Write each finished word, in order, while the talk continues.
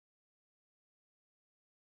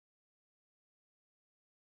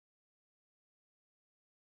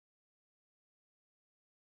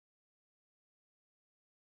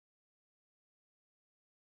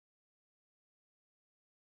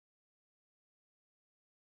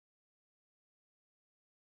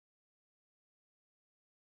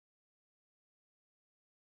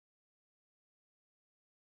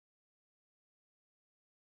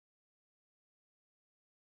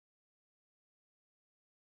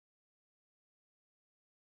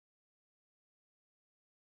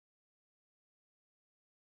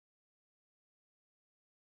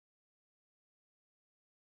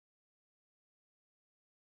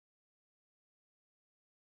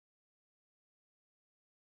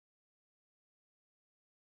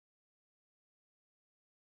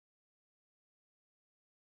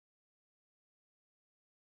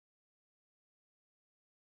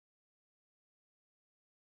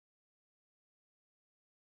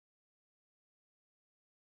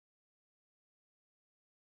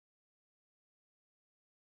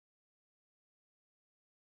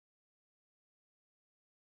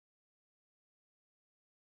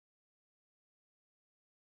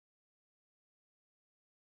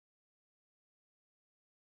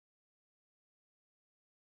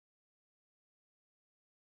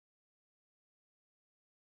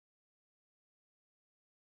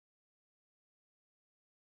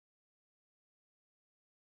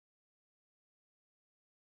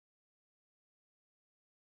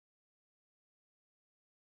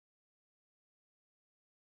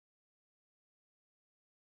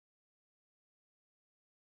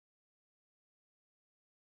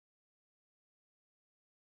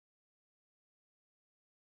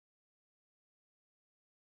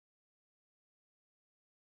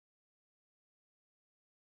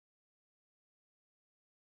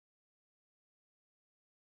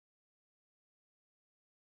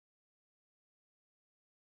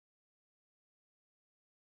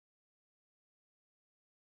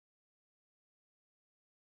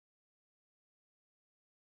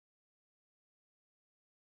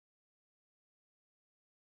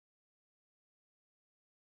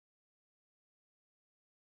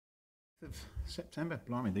of September.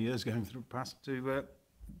 Blimey, the year's going through past to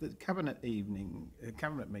the cabinet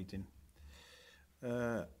meeting.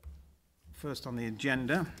 First on the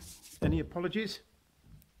agenda, any apologies?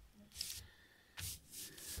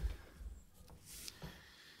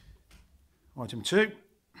 Item 2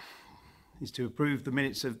 is to approve the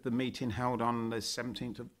minutes of the meeting held on the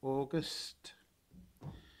 17th of August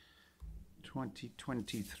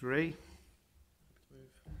 2023.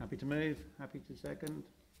 Happy to move. Happy to second.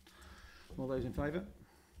 All those in favour?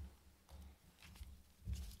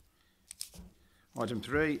 Item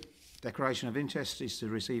 3, declaration of interest is to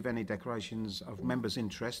receive any declarations of members'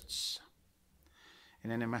 interests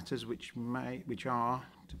in any matters which are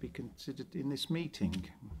to be considered in this meeting.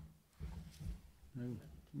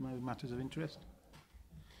 No matters of interest.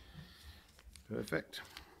 Perfect.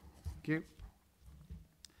 Thank you.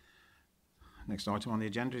 Next item on the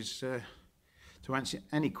agenda is to answer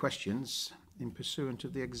any questions in pursuant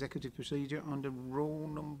of the executive procedure under rule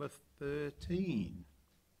number 13.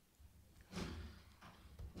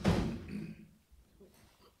 Got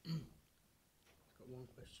one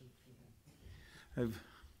question.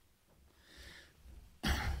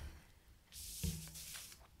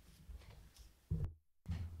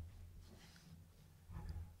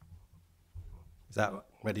 Is that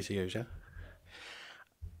ready to use, yeah?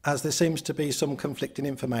 As there seems to be some conflicting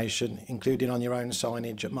information, including on your own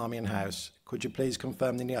signage at Marmion House, could you please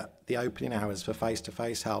confirm the opening hours for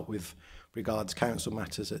face-to-face help with regards council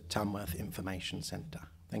matters at Tamworth Information Centre?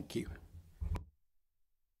 Thank you.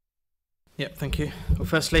 Yep, thank you. Well,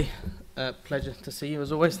 firstly, pleasure to see you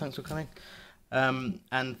as always. Thanks for coming.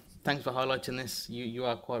 And thanks for highlighting this. You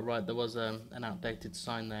are quite right. There was an outdated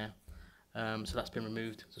sign there. So that's been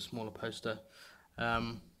removed. It's a smaller poster.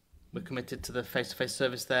 We're committed to the face-to-face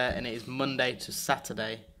service there, and it is Monday to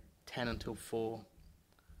Saturday, 10 until 4.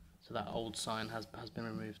 So that old sign has been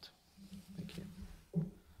removed. Thank you.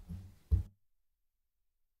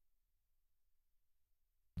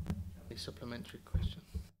 A supplementary question.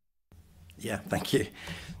 Yeah, thank you.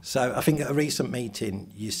 So I think at a recent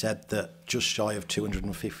meeting you said that just shy of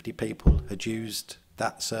 250 people had used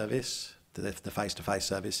that service, the face-to-face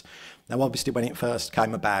service. Now obviously when it first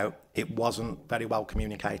came about it wasn't very well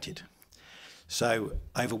communicated. So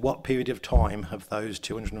over what period of time have those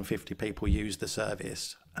 250 people used the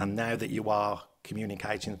service? And now that you are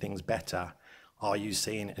communicating things better, are you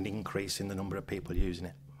seeing an increase in the number of people using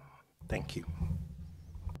it? Thank you.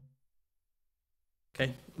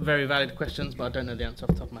 Okay, very valid questions, but I don't know the answer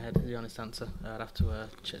off the top of my head, the honest answer. I'd have to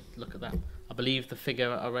look at that. I believe the figure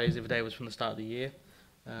I raised the other day was from the start of the year,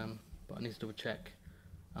 but I need to double check.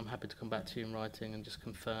 I'm happy to come back to you in writing and just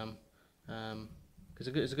confirm, because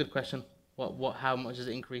it's a good question. How much has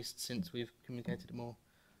it increased since we've communicated it more?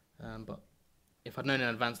 But if I'd known in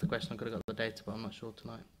advance the question, I could have got the data, but I'm not sure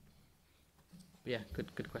tonight. But yeah,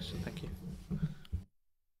 good question. Thank you.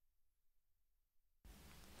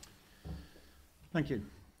 Thank you.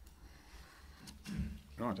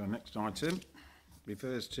 Right, our next item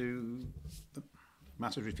refers to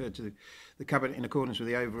matters referred to the Cabinet in accordance with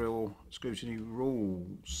the overall scrutiny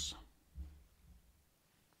rules.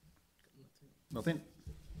 Nothing?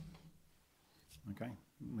 Okay,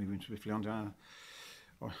 moving swiftly on to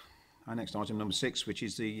our next item, number 6, which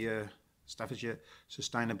is the Staffordshire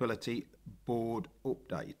Sustainability Board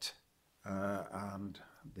update. And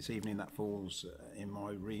this evening that falls in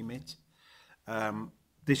my remit.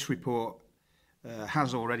 This report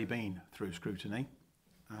has already been through scrutiny,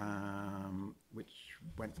 which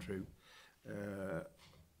went through. The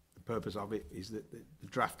purpose of it is that the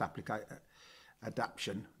draft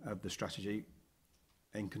adaptation of the strategy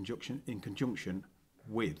in conjunction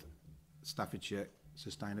with Staffordshire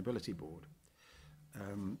Sustainability Board,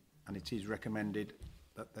 and it is recommended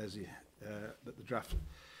that that the draft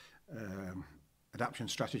adaptation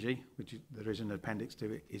strategy, which there is an appendix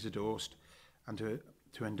to it, is endorsed, and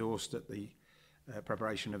to endorse that the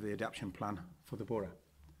preparation of the adaptation plan for the borough.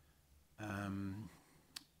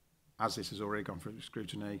 As this has already gone through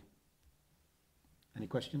scrutiny, any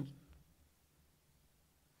questions?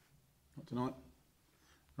 Not tonight.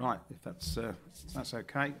 Right, if that's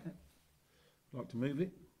okay, I'd like to move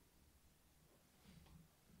it.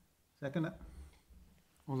 Second it.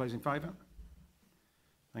 All those in favour?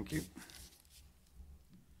 Thank you.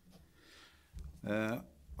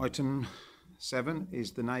 Item 7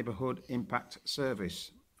 is the Neighbourhood Impact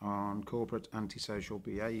Service on corporate antisocial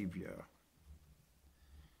behaviour.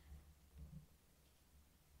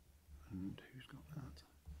 And who's got that?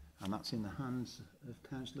 And that's in the hands of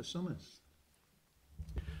Councillor Summers.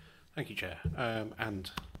 Thank you, Chair, and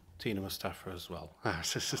Tina Mustafa as well,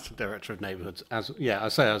 as Assistant Director of Neighbourhoods. I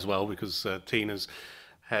say as well because Tina's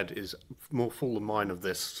head is more full than mine of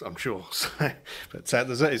this, I'm sure. So, but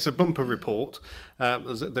it's a bumper report.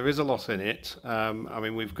 There is a lot in it. I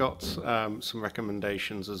mean, we've got some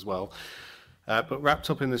recommendations as well. But wrapped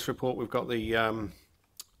up in this report, we've got the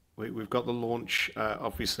launch,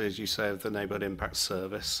 obviously, as you say, of the Neighbourhood Impact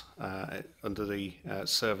Service under the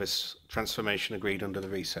service transformation agreed under the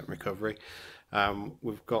Reset and Recovery.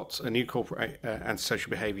 We've got a new corporate antisocial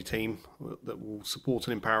behaviour team that will support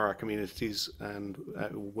and empower our communities and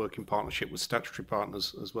will work in partnership with statutory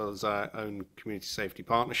partners as well as our own community safety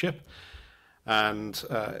partnership. And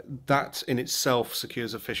that in itself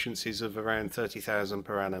secures efficiencies of around 30,000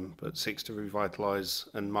 per annum, but seeks to revitalise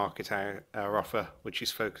and market our offer, which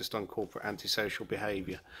is focused on corporate antisocial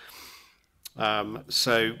behaviour.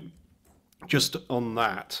 So just on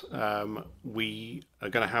that, we are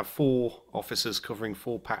going to have 4 officers covering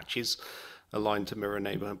 4 patches aligned to mirror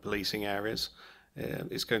neighbourhood policing areas.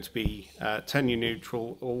 It's going to be tenure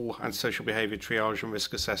neutral, all antisocial behaviour triage and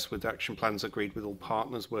risk assessed with action plans agreed with all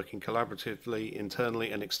partners, working collaboratively,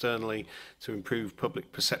 internally and externally to improve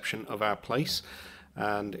public perception of our place.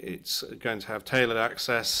 And it's going to have tailored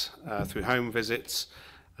access through home visits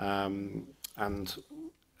and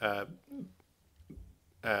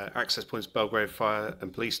access points, Belgrave Fire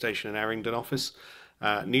and Police Station and Errington Office.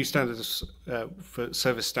 New standards for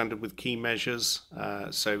service standard with key measures,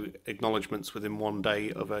 so acknowledgements within 1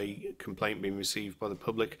 day of a complaint being received by the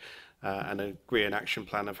public, and agree an action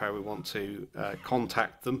plan of how we want to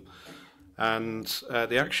contact them. And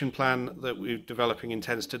the action plan that we're developing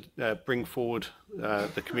intends to bring forward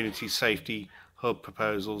the community safety hub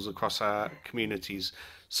proposals across our communities.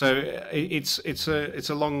 So it's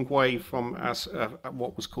a long way from us,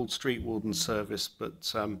 what was called street warden service,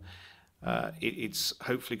 but it's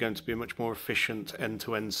hopefully going to be a much more efficient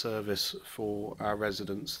end-to-end service for our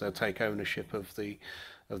residents. They'll take ownership of the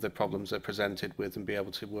problems they're presented with and be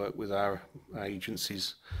able to work with our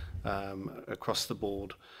agencies across the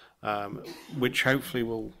board, which hopefully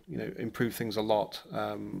will improve things a lot.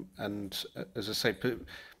 And as I say,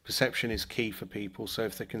 perception is key for people. So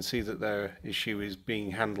if they can see that their issue is being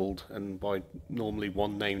handled and by normally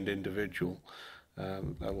one named individual,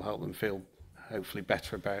 that will help them feel hopefully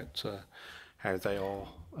better about how they are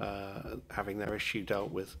having their issue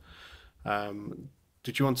dealt with.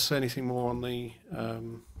 Did you want to say anything more on the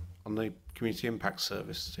community impact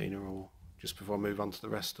service, Tina, or just before I move on to the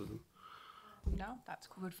rest of them? No, that's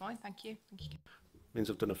covered fine. Thank you. Thank you. Means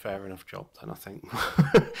I've done a fair enough job then, I think.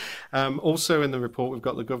 Also in the report, we've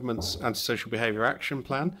got the government's antisocial behaviour action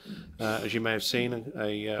plan. As you may have seen,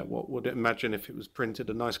 what would imagine if it was printed,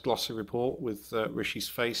 a nice glossy report with Rishi's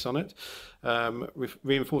face on it,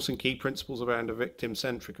 reinforcing key principles around a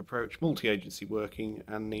victim-centric approach, multi-agency working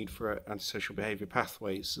and need for antisocial behaviour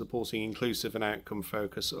pathways, supporting inclusive and outcome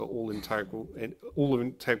focus are all integral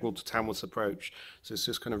to Tamworth's approach. So it's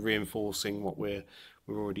just kind of reinforcing what we're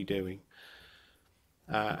already doing.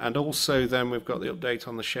 And also then we've got the update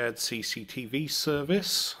on the shared CCTV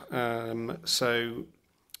service. So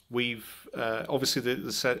we've obviously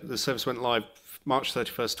the service went live March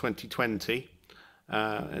 31st, 2020,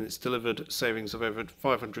 and it's delivered savings of over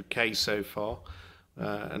 500k so far,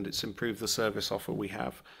 and it's improved the service offer we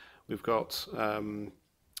have. We've got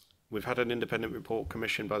we've had an independent report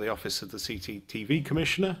commissioned by the Office of the CCTV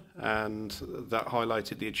Commissioner, and that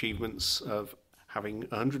highlighted the achievements of having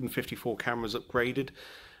 154 cameras upgraded,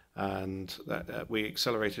 and that we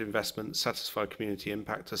accelerated investment, satisfied community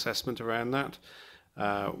impact assessment around that.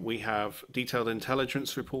 We have detailed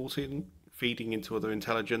intelligence reporting, feeding into other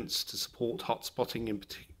intelligence to support hotspotting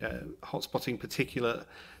particular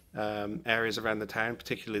areas around the town,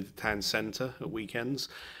 particularly the town centre at weekends.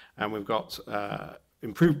 And we've got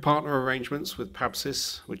improved partner arrangements with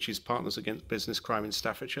PABSIS, which is Partners Against Business Crime in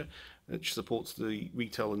Staffordshire, which supports the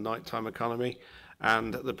retail and nighttime economy.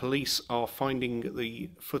 And the police are finding the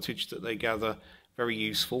footage that they gather very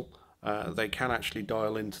useful. They can actually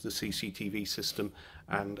dial into the CCTV system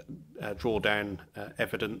and draw down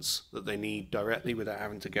evidence that they need directly without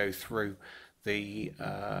having to go through the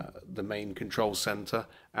main control centre.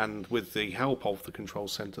 And with the help of the control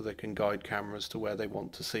centre, they can guide cameras to where they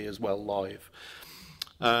want to see as well live.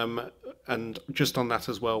 And just on that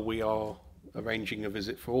as well, we are arranging a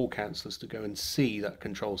visit for all councillors to go and see that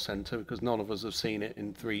control centre, because none of us have seen it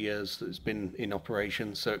in 3 years that it's been in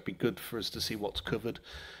operation, so it'd be good for us to see what's covered.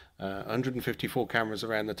 154 cameras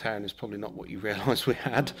around the town is probably not what you realise we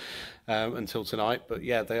had until tonight, but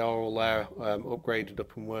yeah, they are all there, upgraded,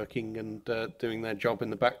 up and working and doing their job in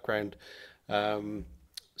the background.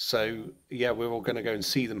 So yeah, we're all going to go and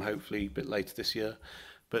see them hopefully a bit later this year.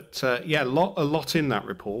 But yeah, a lot in that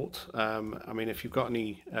report. I mean, if you've got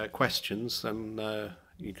any questions, then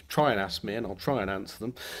you can try and ask me, and I'll try and answer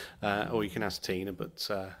them, or you can ask Tina. But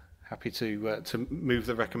happy to move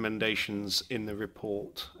the recommendations in the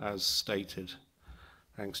report as stated.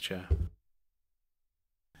 Thanks, Chair.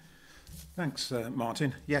 Thanks,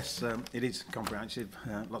 Martin. Yes, it is comprehensive,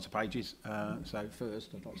 lots of pages. So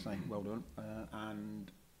first, I'd like to say well done.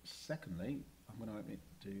 And secondly, I'm going to open it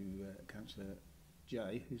to Councillor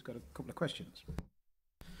Jay, who's got a couple of questions.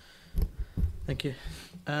 Thank you.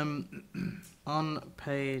 On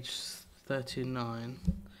page 39,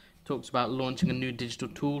 talks about launching a new digital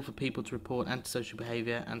tool for people to report antisocial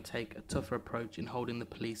behaviour and take a tougher approach in holding the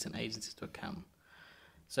police and agencies to account.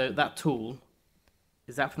 So that tool,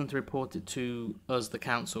 is that for them to report it to us, the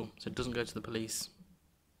council, so it doesn't go to the police?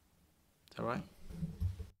 Is that right?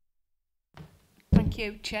 Thank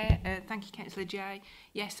you, Chair. Thank you, Councillor Jay.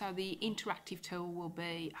 Yes, so the interactive tool will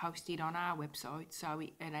be hosted on our website, so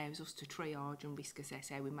it allows us to triage and risk assess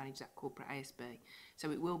how we manage that corporate ASB.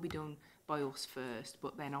 So it will be done by us first,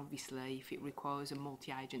 but then obviously if it requires a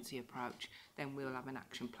multi-agency approach, then we'll have an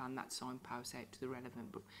action plan that signposts out to the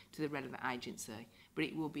relevant agency. But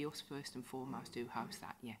it will be us first and foremost who host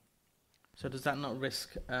that, yeah. So does that not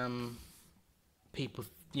risk people,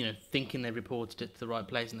 thinking they reported it to the right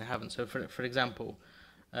place and they haven't? So for example,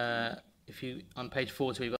 if you on page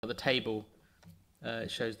 40 we've got the table, it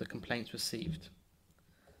shows the complaints received.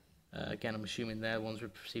 Again, I'm assuming they're the ones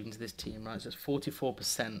we're receiving to this team, right? So it's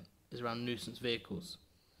 44% is around nuisance vehicles.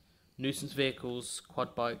 Nuisance vehicles,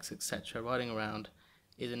 quad bikes, etc., riding around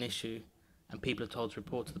is an issue, and people are told to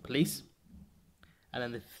report to the police. And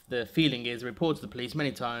then the feeling is report to the police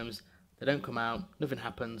many times, they don't come out, nothing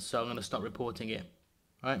happens, so I'm going to stop reporting it,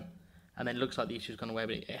 right? And then it looks like the issue's gone away,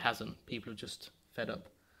 but it hasn't. People are just fed up.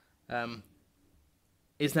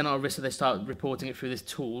 Is there not a risk that they start reporting it through this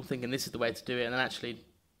tool, thinking this is the way to do it, and then actually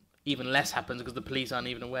even less happens because the police aren't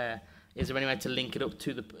even aware? Is there any way to link it up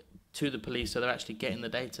to the police so they're actually getting the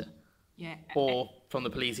data? Yeah. Or from the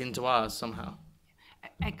police into ours somehow?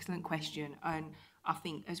 Excellent question. And I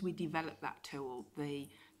think as we develop that tool, the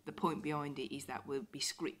point behind it is that will be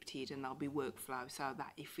scripted and there'll be workflow, so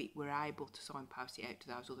that if we're able to signpost it out to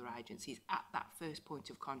those other agencies at that first point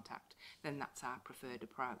of contact, then that's our preferred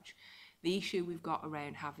approach. The issue we've got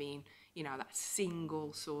around having, that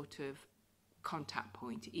single sort of contact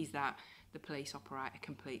point is that the police operate a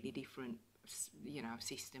completely different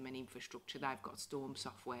system and infrastructure. They've got Storm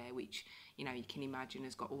software, which you can imagine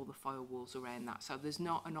has got all the firewalls around that, so there's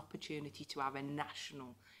not an opportunity to have a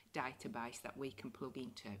national database that we can plug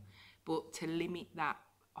into. But to limit that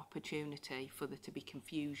opportunity for there to be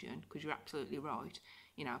confusion, because you're absolutely right,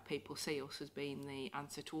 people see us as being the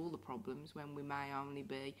answer to all the problems when we may only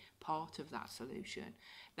be part of that solution.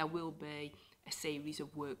 There will be a series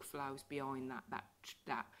of workflows behind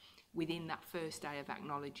that within that first day of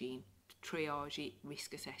acknowledging, triage it,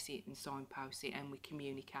 risk assess it and signpost it, and we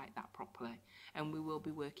communicate that properly. And we will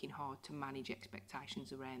be working hard to manage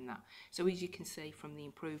expectations around that. So as you can see from the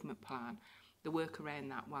improvement plan, the work around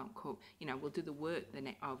that won't come, we'll do the work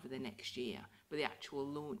over the next year, but the actual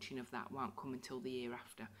launching of that won't come until the year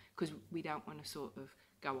after, because we don't want to sort of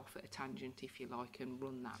go off at a tangent, if you like, and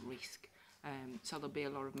run that risk. So there'll be a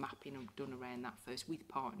lot of mapping done around that first with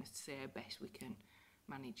partners to see how best we can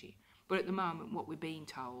manage it. But at the moment, what we're being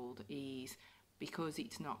told is, because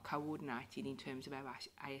it's not coordinated in terms of how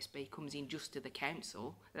ASB comes in just to the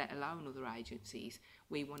council, let alone other agencies,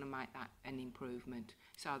 we want to make that an improvement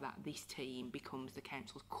so that this team becomes the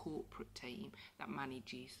council's corporate team that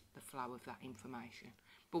manages the flow of that information.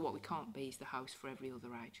 But what we can't be is the host for every other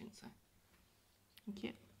agency. Thank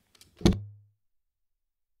you.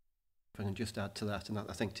 If I can just add to that, and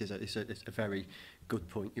I think it's a very good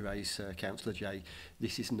point you raise, Councillor Jay.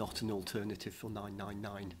 This is not an alternative for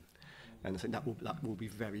 999, and I think that will be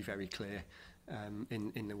very, very clear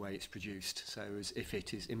in the way it's produced. So as if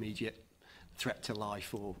it is immediate threat to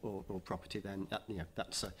life or property, then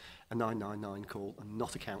that's a 999 call and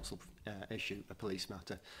not a council issue, a police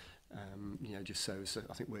matter. Just so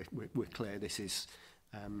I think we're clear. This is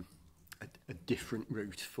a different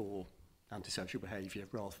route for antisocial behaviour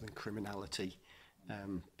rather than criminality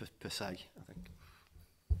per se, I think.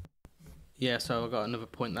 Yeah, so I've got another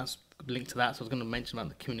point that's linked to that. So I was going to mention about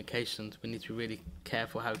the communications. We need to be really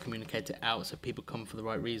careful how we communicate it out so people come for the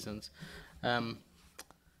right reasons. Oh,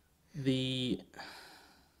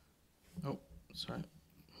 sorry.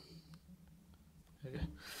 There we go.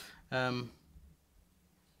 I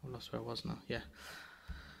lost where I was now. Yeah.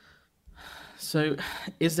 So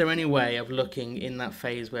is there any way of looking in that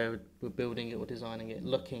phase where we're building it or designing it,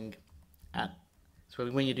 looking at, so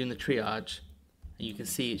when you're doing the triage, you can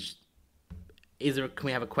see, can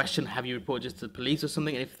we have a question, have you reported just to the police or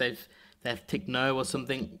something? And if they've they've ticked no or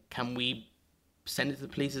something, can we send it to the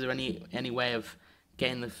police? Is there any way of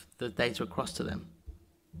getting the data across to them?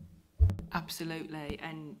 Absolutely,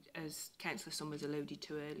 and as Councillor Summers alluded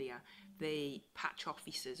to earlier, the patch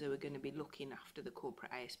officers who are going to be looking after the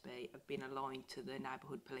corporate ASB have been aligned to the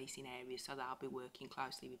neighbourhood policing area, so they'll be working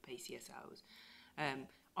closely with PCSOs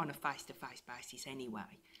on a face-to-face basis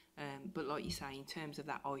anyway. But like you say, in terms of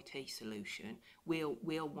that IT solution, we'll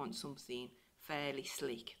want something fairly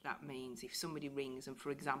slick. That means if somebody rings and,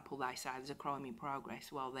 for example, they say there's a crime in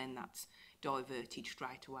progress, well then that's diverted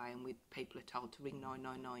straight away, and people are told to ring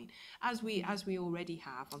 999, as we already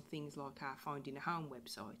have on things like our Finding a Home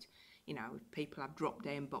website. You know, if people have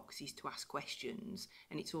drop-down boxes to ask questions,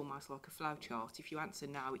 and it's almost like a flow chart. If you answer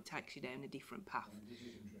no, it takes you down a different path.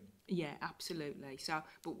 Yeah, absolutely. So,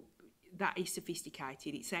 but that is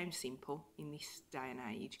sophisticated. It sounds simple in this day and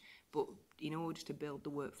age, but in order to build the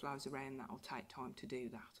workflows around that, will take time to do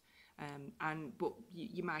that. But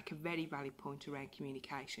you make a very valid point around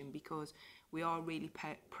communication, because we are really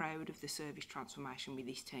proud of the service transformation with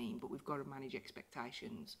this team, but we've got to manage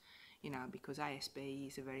expectations, you know, because ASB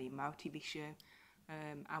is a very emotive issue,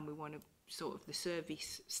 and we want to sort of the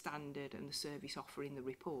service standard and the service offer in the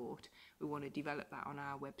report, we want to develop that on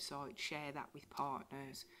our website, share that with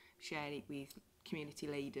partners, share it with community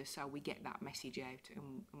leaders, so we get that message out,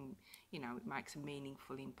 and you know, it makes a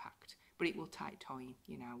meaningful impact. But it will take time,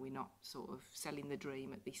 you know, we're not sort of selling the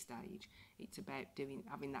dream at this stage. It's about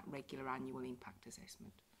having that regular annual impact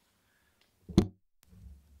assessment.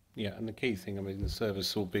 Yeah, and the key thing, I mean, the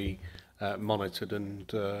service will be monitored and,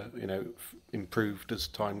 you know, improved as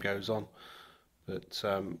time goes on. But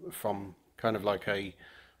from kind of like a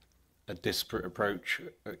disparate approach,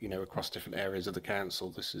 you know, across different areas of the council,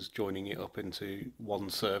 this is joining it up into one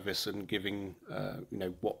service and giving, you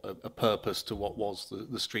know, what a purpose to what was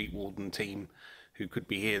the street warden team, who could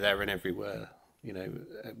be here, there, and everywhere. You know,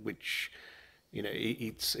 which, you know,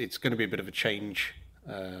 it's going to be a bit of a change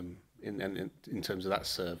in terms of that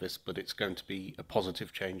service, but it's going to be a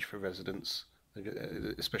positive change for residents,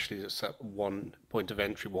 especially at that one point of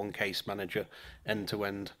entry, one case manager, end to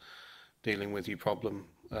end, dealing with your problem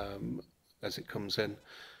as it comes in.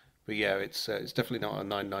 But yeah, it's definitely not a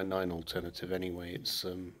 999 alternative anyway.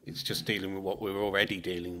 It's just dealing with what we're already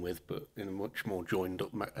dealing with, but in a much more joined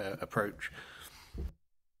up approach.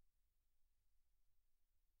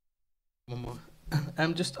 One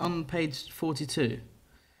more. Just on page 42,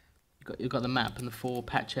 you've got the map and the 4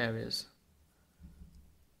 patch areas.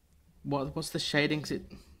 What's the shading? 'Cause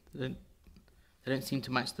they don't seem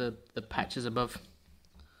to match the patches above.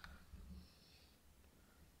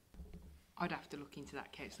 I'd have to look into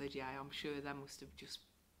that, Councillor J. I'm sure they must have just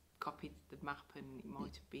copied the map, and it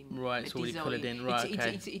might have been right. It's already coloured in. Right.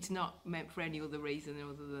 Okay. It's not meant for any other reason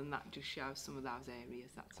other than that just shows some of those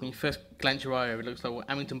areas. That's when you first glance your eye over, it looks like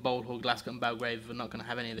Amington, Bolthall, Glasgow, and Belgrave are not going to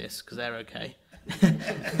have any of this because they're okay.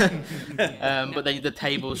 But then the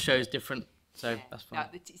table shows different, so yeah, that's fine. No,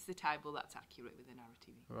 it's the table that's accurate with the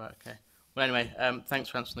narrative. Right. Okay. Well, anyway, thanks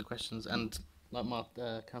for answering the questions, and like Mark,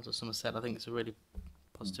 Councillor Summers said, I think it's a really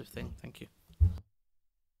positive thing. Thank you.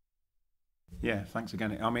 Yeah, thanks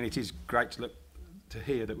again. I mean, it is great to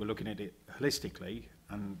hear that we're looking at it holistically,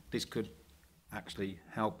 and this could actually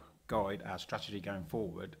help guide our strategy going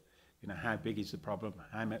forward. You know, how big is the problem,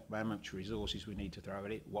 how much resources we need to throw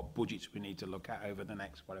at it, what budgets we need to look at over the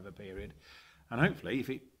next whatever period, and hopefully if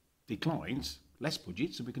it declines, less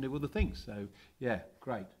budgets and we can do other things. So yeah,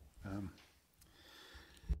 great.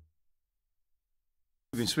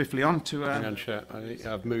 Moving swiftly on to... Hang on, Chair.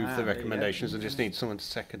 I've moved the recommendations. I just need someone to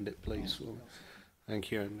second it, please.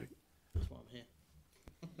 Thank you, Henrik. That's why I'm here.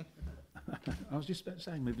 I was just about to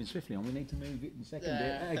say, moving swiftly on, we need to move it and second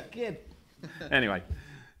it. Good. Anyway,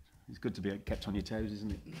 it's good to be kept on your toes,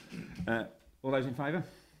 isn't it? All those in favour?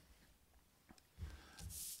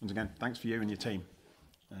 Once again, thanks for you and your team.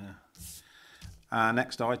 Our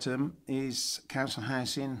next item is Council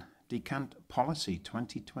Housing Decant Policy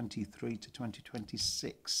 2023 to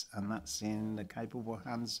 2026, and that's in the capable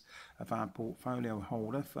hands of our portfolio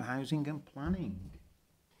holder for housing and planning.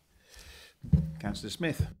 Councillor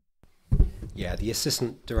Smith. Yeah, the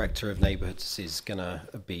Assistant Director of Neighbourhoods is going to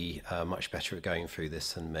be much better at going through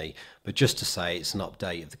this than me. But just to say, it's an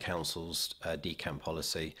update of the Council's decant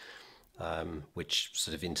policy, which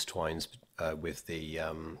sort of intertwines with a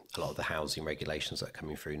lot of the housing regulations that are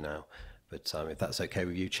coming through now. But if that's okay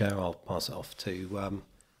with you, Chair, I'll pass it off to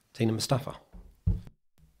Tina Mustafa.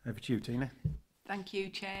 Over to you, Tina. Thank you,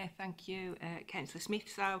 Chair. Thank you, Councillor Smith.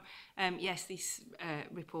 So, yes, this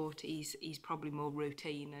report is probably more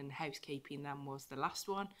routine and housekeeping than was the last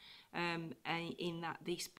one, in that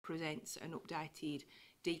this presents an updated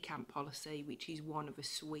decant policy, which is one of a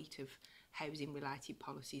suite of housing related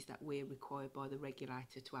policies that we're required by the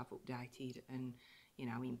regulator to have updated and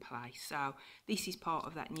in place. So this is part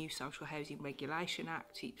of that new Social Housing Regulation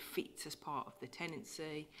Act. It fits as part of the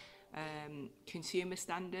tenancy consumer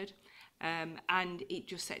standard, and it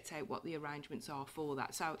just sets out what the arrangements are for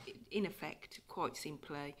that. So in effect, quite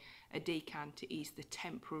simply, a decant is the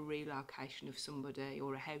temporary relocation of somebody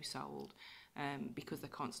or a household because they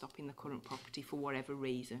can't stop in the current property for whatever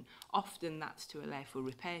reason. Often that's to allow for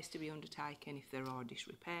repairs to be undertaken if there are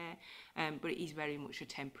disrepair, but it is very much a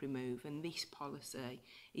temporary move, and this policy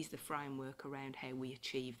is the framework around how we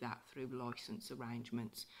achieve that through licence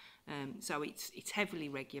arrangements. So it's heavily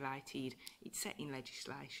regulated, it's set in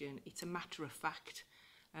legislation, it's a matter of fact,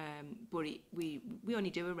 but we only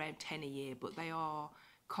do around 10 a year, but they are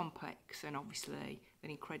complex and obviously they're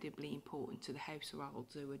incredibly important to the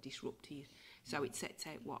households who are disrupted. So it sets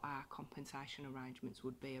out what our compensation arrangements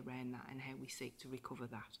would be around that and how we seek to recover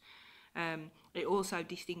that. It also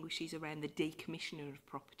distinguishes around the decommissioning of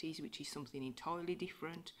properties, which is something entirely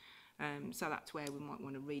different. So that's where we might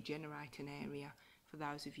want to regenerate an area. For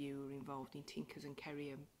those of you who were involved in Tinkers and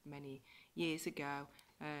Kerrier many years ago,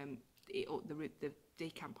 the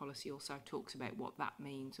decant policy also talks about what that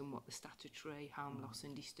means and what the statutory harm, loss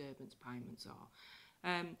and disturbance payments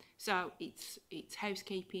are. So it's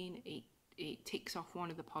housekeeping, it ticks off one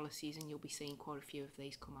of the policies, and you'll be seeing quite a few of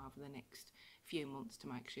these come over the next few months to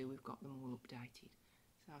make sure we've got them all updated.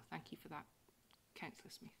 So thank you for that, Councillor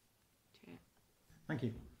Smith. Chair. Thank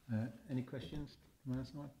you. Any questions from our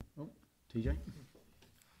side? Oh, TJ?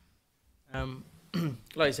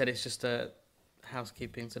 Like you said, it's just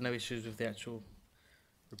housekeeping, so no issues with the actual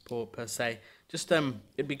report per se. Just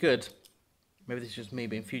it'd be good, maybe this is just me,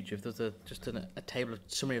 but in future, if there's just a table of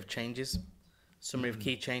summary of changes, summary of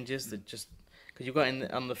key changes that just because you've got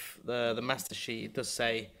on the master sheet, it does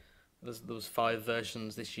say there was 5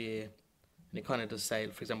 versions this year, and it kind of does say,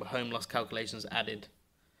 for example, home loss calculations added,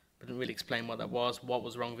 but didn't really explain what that was. What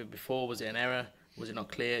was wrong with it before? Was it an error? Was it not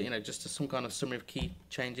clear? Just some kind of summary of key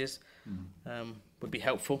changes would be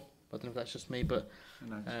helpful. I don't know if that's just me, but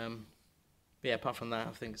yeah, apart from that,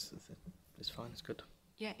 I think it's fine, it's good.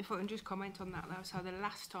 Yeah, if I can just comment on that though. So the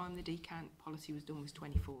last time the decant policy was done was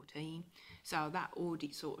 2014. So that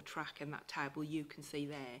audit sort of track and that table you can see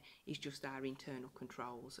there is just our internal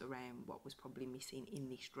controls around what was probably missing in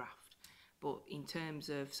this draft. But in terms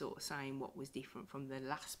of sort of saying what was different from the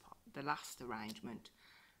last arrangement,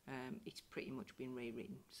 it's pretty much been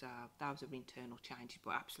rewritten. So those are internal changes,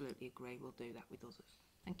 but absolutely agree, we'll do that with others.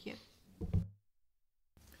 Thank you.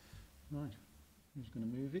 Right, who's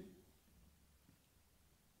going to move it?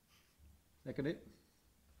 Second it?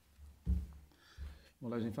 All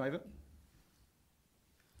those in favour?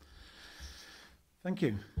 Thank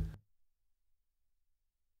you.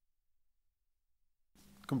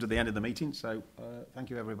 Come to the end of the meeting, so thank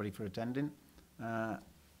you everybody for attending.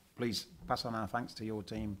 Please pass on our thanks to your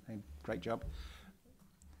team. Great job.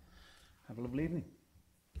 Have a lovely evening.